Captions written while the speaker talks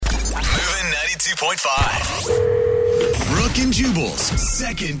92.5. Brooke and Jubal's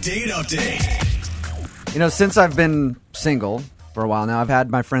second date update. You know, since I've been single for a while now, I've had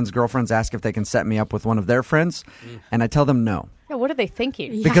my friends' girlfriends ask if they can set me up with one of their friends, and I tell them no. Yeah, what are they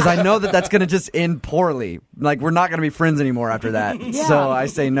thinking? Because I know that that's going to just end poorly. Like, we're not going to be friends anymore after that. So I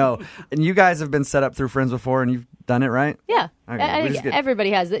say no. And you guys have been set up through friends before, and you've done it, right? Yeah. Okay, I we think just get-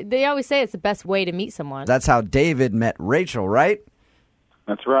 everybody has. They always say it's the best way to meet someone. That's how David met Rachel, right?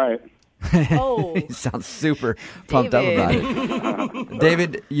 That's right. Oh. He sounds super pumped up about it.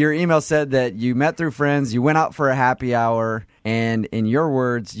 David, your email said that you met through friends, you went out for a happy hour, and in your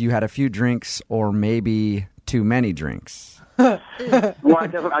words, you had a few drinks or maybe too many drinks. Well, I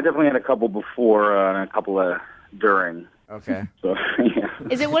definitely had a couple before and a couple during. Okay. So, yeah.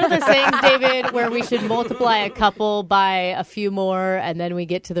 Is it one of those things, David, where we should multiply a couple by a few more and then we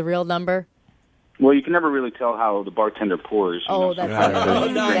get to the real number? Well, you can never really tell how the bartender pours. Oh, that's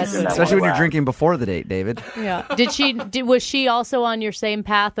yes. Especially when you're drinking before the date, David. Yeah. Was she also on your same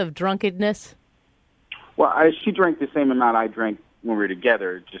path of drunkenness? Well, she drank the same amount I drank when we were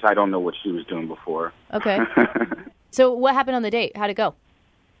together. Just I don't know what she was doing before. Okay. So what happened on the date? How'd it go?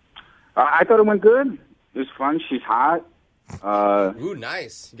 I thought it went good. It was fun. She's hot. Ooh,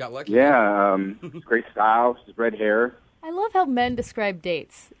 nice. You got lucky. Yeah, great style. She's red hair. I love how men describe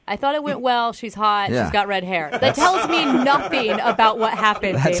dates. I thought it went well. She's hot. Yeah. She's got red hair. That tells me nothing about what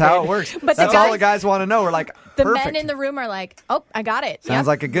happened, That's David. how it works. But That's the all guys- the guys want to know. We're like, The perfect. men in the room are like, oh, I got it. Sounds Yep,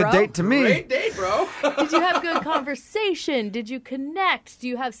 like a good bro. date to me. Great date, bro. Did you have good conversation? Did you connect? Do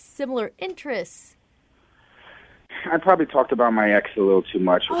you have similar interests? I probably talked about my ex a little too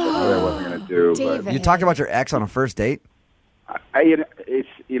much, which I knew I wasn't going to do. David. You talked about your ex on a first date? But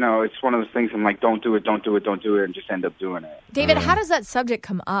it's one of those things. I'm like, don't do it, and just end up doing it. David, how does that subject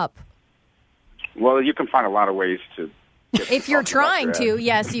come up? Well, you can find a lot of ways to. If you're talk about trying that. to,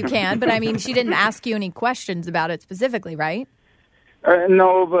 yes, you can. But I mean, she didn't ask you any questions about it specifically, right?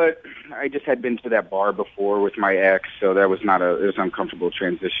 No, but I just had been to that bar before with my ex, so that was it was an uncomfortable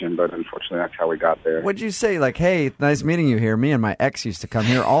transition, but unfortunately that's how we got there. What'd you say? Like, hey, nice meeting you here. Me and my ex used to come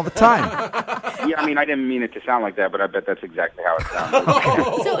here all the time. Yeah, I mean, I didn't mean it to sound like that, but I bet that's exactly how it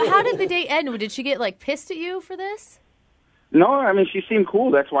sounded. So how did the date end? Did she get, pissed at you for this? No, I mean, she seemed cool.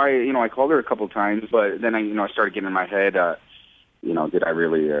 That's why, I called her a couple times, but then I started getting in my head, did I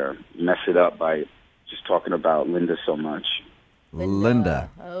really mess it up by just talking about Linda so much? Linda.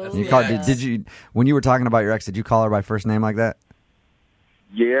 Oh, You called, yes. did you, when you were talking about your ex, did you call her by first name like that?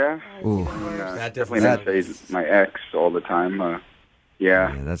 Yeah. Ooh. That Definitely definitely not say my ex all the time.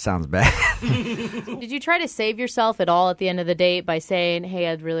 Yeah. Yeah, that sounds bad. Did you try to save yourself at all at the end of the date by saying, hey,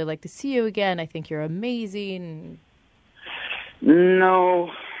 I'd really like to see you again. I think you're amazing.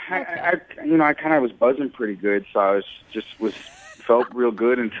 No. Okay. I kind of was buzzing pretty good, so I felt real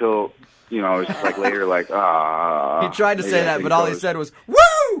good until, it was just like later, like, He tried to say that, but all he said was, woo!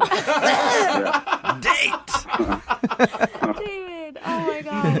 Date! David, oh my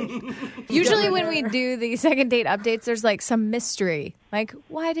God. Usually when we do the second date updates, there's some mystery. Like,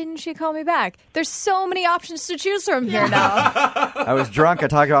 why didn't she call me back? There's so many options to choose from here now. I was drunk. I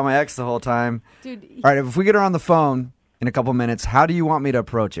talked about my ex the whole time. Dude, All right, if we get her on the phone in a couple minutes, how do you want me to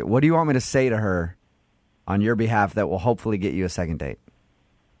approach it? What do you want me to say to her on your behalf that will hopefully get you a second date?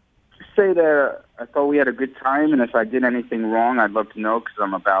 Say that I thought we had a good time, and if I did anything wrong, I'd love to know because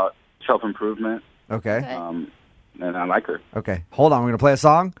I'm about self-improvement, Okay? and I like her. Okay. Hold on. We're going to play a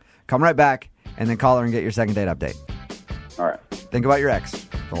song, come right back, and then call her and get your second date update. All right. Think about your ex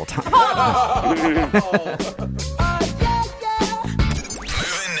the whole time.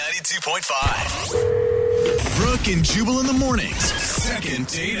 Moving 92.5. Brooke and Jubal in the mornings. Second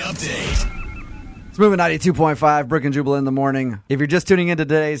date update. It's Moving 92.5, Brooke and Jubal in the morning. If you're just tuning into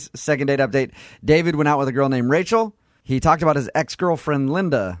today's second date update, David went out with a girl named Rachel. He talked about his ex-girlfriend,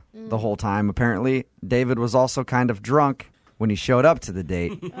 Linda, the whole time. Apparently, David was also kind of drunk when he showed up to the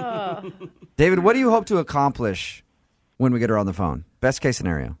date. David, what do you hope to accomplish when we get her on the phone? Best case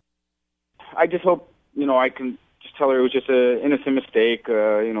scenario. I just hope, I can just tell her it was just an innocent mistake,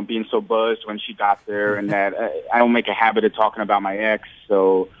 being so buzzed when she got there, and that I don't make a habit of talking about my ex,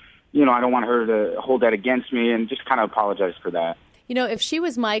 so, I don't want her to hold that against me, and just kind of apologize for that. if she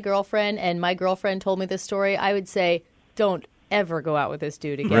was my girlfriend and my girlfriend told me this story, I would say, don't ever go out with this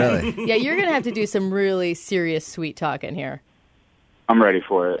dude again. Really? Yeah, you're going to have to do some really serious sweet talking here. I'm ready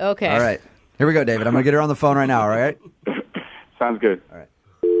for it. Okay. All right. Here we go, David. I'm going to get her on the phone right now, all right? Sounds good. All right.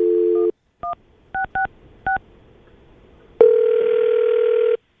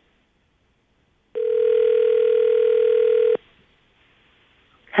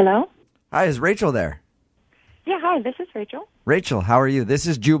 Hello? Hi, is Rachel there? Yeah, hi. Hi, this is Rachel. Rachel, how are you? This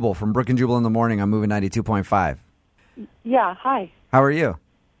is Jubal from Brook and Jubal in the Morning on Moving 92.5. Yeah, hi. How are you?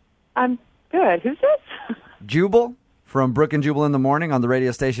 I'm good. Who's this? Jubal from Brook and Jubal in the Morning on the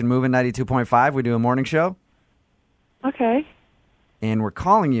radio station Moving 92.5. We do a morning show. Okay. And we're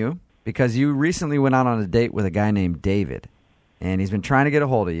calling you because you recently went out on a date with a guy named David. And he's been trying to get a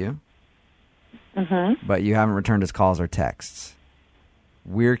hold of you. Mm-hmm. But you haven't returned his calls or texts.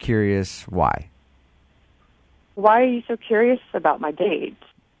 We're curious why. Why are you so curious about my date?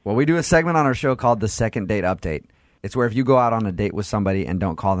 Well, we do a segment on our show called the Second Date Update. It's where if you go out on a date with somebody and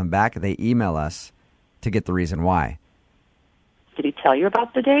don't call them back, they email us to get the reason why. Did he tell you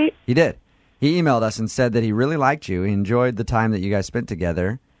about the date? He did. He emailed us and said that he really liked you. He enjoyed the time that you guys spent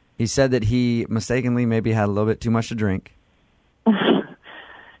together. He said that he mistakenly maybe had a little bit too much to drink.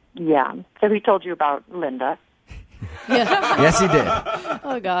 Yeah. So he told you about Linda. Yes, he did.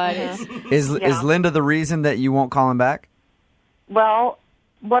 Oh, God. Is Linda the reason that you won't call him back? Well,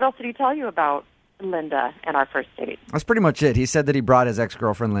 what else did he tell you about Linda and our first date? That's pretty much it. He said that he brought his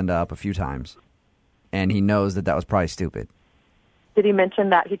ex-girlfriend Linda up a few times, and he knows that that was probably stupid. Did he mention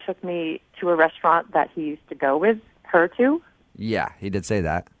that he took me to a restaurant that he used to go with her to? Yeah, he did say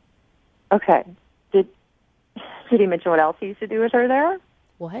that. Okay. Did he mention what else he used to do with her there?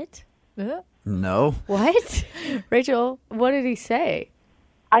 What? No. What? Rachel, what did he say?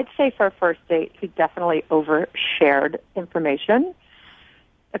 I'd say for a first date, he definitely overshared information.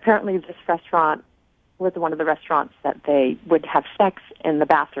 Apparently, this restaurant was one of the restaurants that they would have sex in the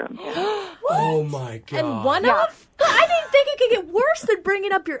bathroom. Oh, my God. And one of? I didn't think it could get worse than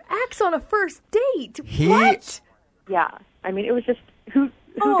bringing up your ex on a first date. What? Yeah. I mean, it was just, who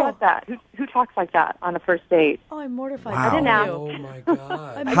got that? Who talks like that on a first date? Oh, I'm mortified. Wow. I didn't ask. Oh, my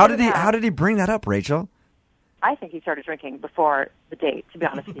God. How did he bring that up, Rachel? I think he started drinking before the date, to be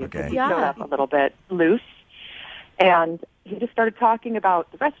honest with you. Okay. He showed up a little bit loose. And he just started talking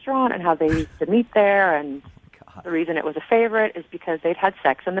about the restaurant and how they used to meet there. And the reason it was a favorite is because they'd had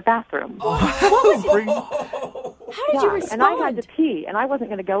sex in the bathroom. How did you respond? And I had to pee, and I wasn't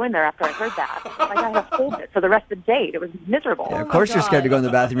going to go in there after I heard that. Like, I had to hold it for the rest of the date. It was miserable. Yeah, of course you're scared to go in the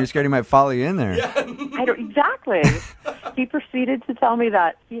bathroom. You're scared he might follow you in there. Exactly. He proceeded to tell me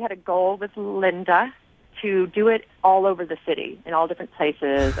that he had a goal with Linda to do it all over the city, in all different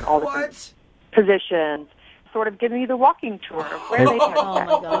places, and all different positions, sort of give me the walking tour of where they had sex.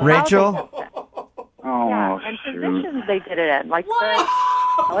 Oh, my God. Rachel? Oh, Yeah, and shoot. positions they did it in, like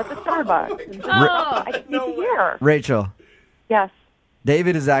at the Starbucks. And I just need to hear. Rachel, Yes.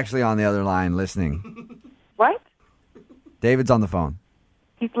 David is actually on the other line listening. What? David's on the phone.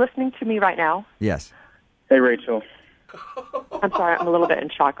 He's listening to me right now. Yes. Hey, Rachel. I'm sorry, I'm a little bit in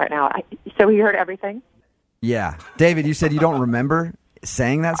shock right now. So he heard everything? Yeah. David, you said you don't remember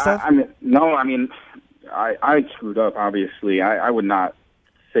saying that stuff? I screwed up, obviously. I would not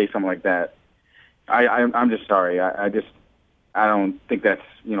say something like that. I'm just sorry. I don't think that's,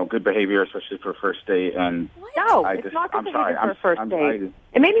 good behavior, especially for a first date. And No, I'm it's not good sorry. behavior for a first date.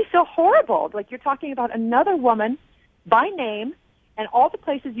 It made me feel horrible. Like you're talking about another woman by name and all the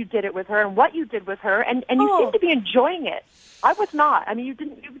places you did it with her and what you did with her, and you seem to be enjoying it. I was not. I mean, you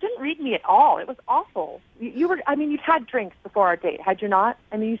didn't read me at all. It was awful. You were. I mean, you'd had drinks before our date, had you not?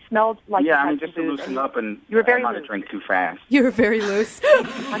 I mean, you smelled like you had just some to booze, loosen up, and you were very not to loose. drink too fast. You were very loose.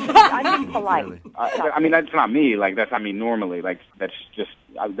 I'm being polite. That's not me. Like, that's not me normally. Like, that's just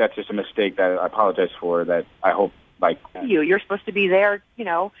a mistake that I apologize for. That I hope, You're supposed to be there,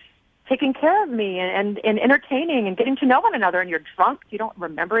 taking care of me and entertaining and getting to know one another, and you're drunk. You don't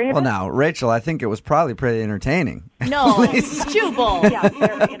remember anything. Well, now, Rachel, I think it was probably pretty entertaining. No, Jubal. Yeah,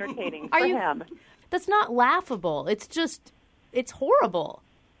 very entertaining for him. That's not laughable. It's horrible.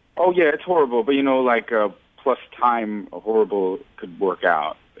 Oh, yeah, it's horrible. But, plus time, horrible could work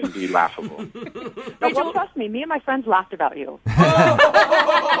out and be laughable. Well, trust me, me and my friends laughed about you.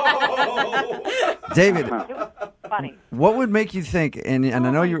 David, It was funny. what would make you think, and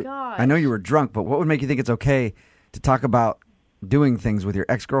I know you were drunk, but what would make you think it's okay to talk about doing things with your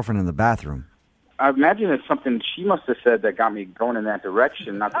ex-girlfriend in the bathroom? I imagine it's something she must have said that got me going in that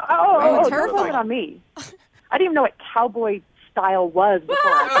direction. Not Don't blame it on me. I didn't even know what cowboy style was before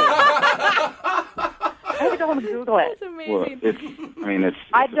I came. I had to go home and Google it. That's amazing.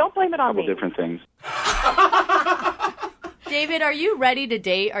 Don't blame it on a couple me. different things. David, are you ready to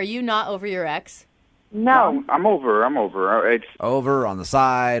date? Are you not over your ex? No. I'm over. It's Over, on the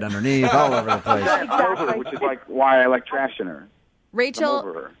side, underneath, all over the place. over, which is why I like trashing her. I'm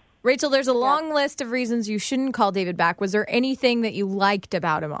over her. Rachel, there's a long list of reasons you shouldn't call David back. Was there anything that you liked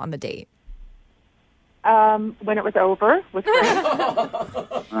about him on the date? when it was over with friends.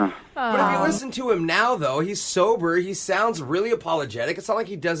 But if you listen to him now, though, he's sober. He sounds really apologetic. It's not like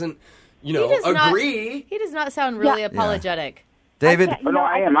he doesn't, He does agree. He does not sound really apologetic. David,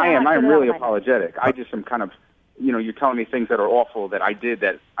 I am really apologetic. I just am kind of, you're telling me things that are awful that I did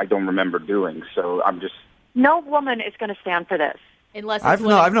that I don't remember doing. So I'm just. No woman is going to stand for this. Unless it's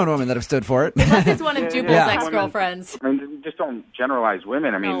I've known women that have stood for it. Unless it's one of Jubal's Yeah. ex-girlfriends. I mean, just don't generalize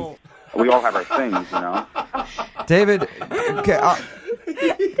women. I mean, No. we all have our things, David, okay,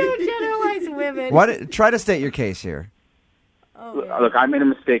 Don't generalize women. try to state your case here. Look, I made a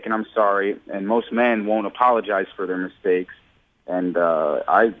mistake, and I'm sorry. And most men won't apologize for their mistakes. And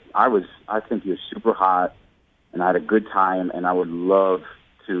I think you're super hot, and I had a good time, and I would love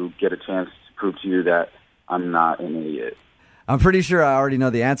to get a chance to prove to you that I'm not an idiot. I'm pretty sure I already know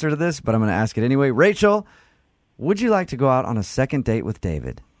the answer to this, but I'm going to ask it anyway. Rachel, would you like to go out on a second date with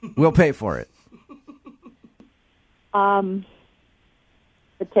David? We'll pay for it.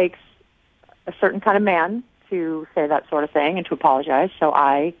 It takes a certain kind of man to say that sort of thing and to apologize. So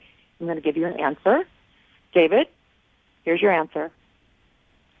I am going to give you an answer. David, here's your answer.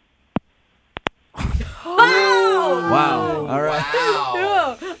 Wow. All right.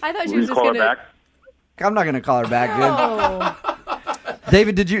 Wow. I thought she Will was you just call going her to... back? I'm not going to call her back, dude.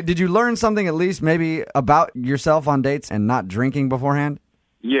 David, did you learn something at least maybe about yourself on dates and not drinking beforehand?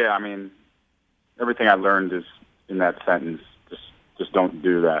 Yeah, I mean, everything I learned is in that sentence. Just don't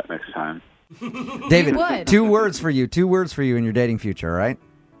do that next time. David, would. two words for you in your dating future, all right?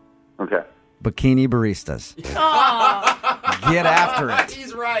 Okay. Bikini baristas. Get after it.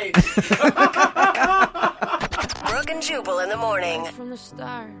 He's right. Brooke and Jubal in the morning. From the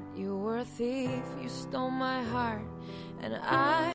start, you were a thief. You stole my heart, and I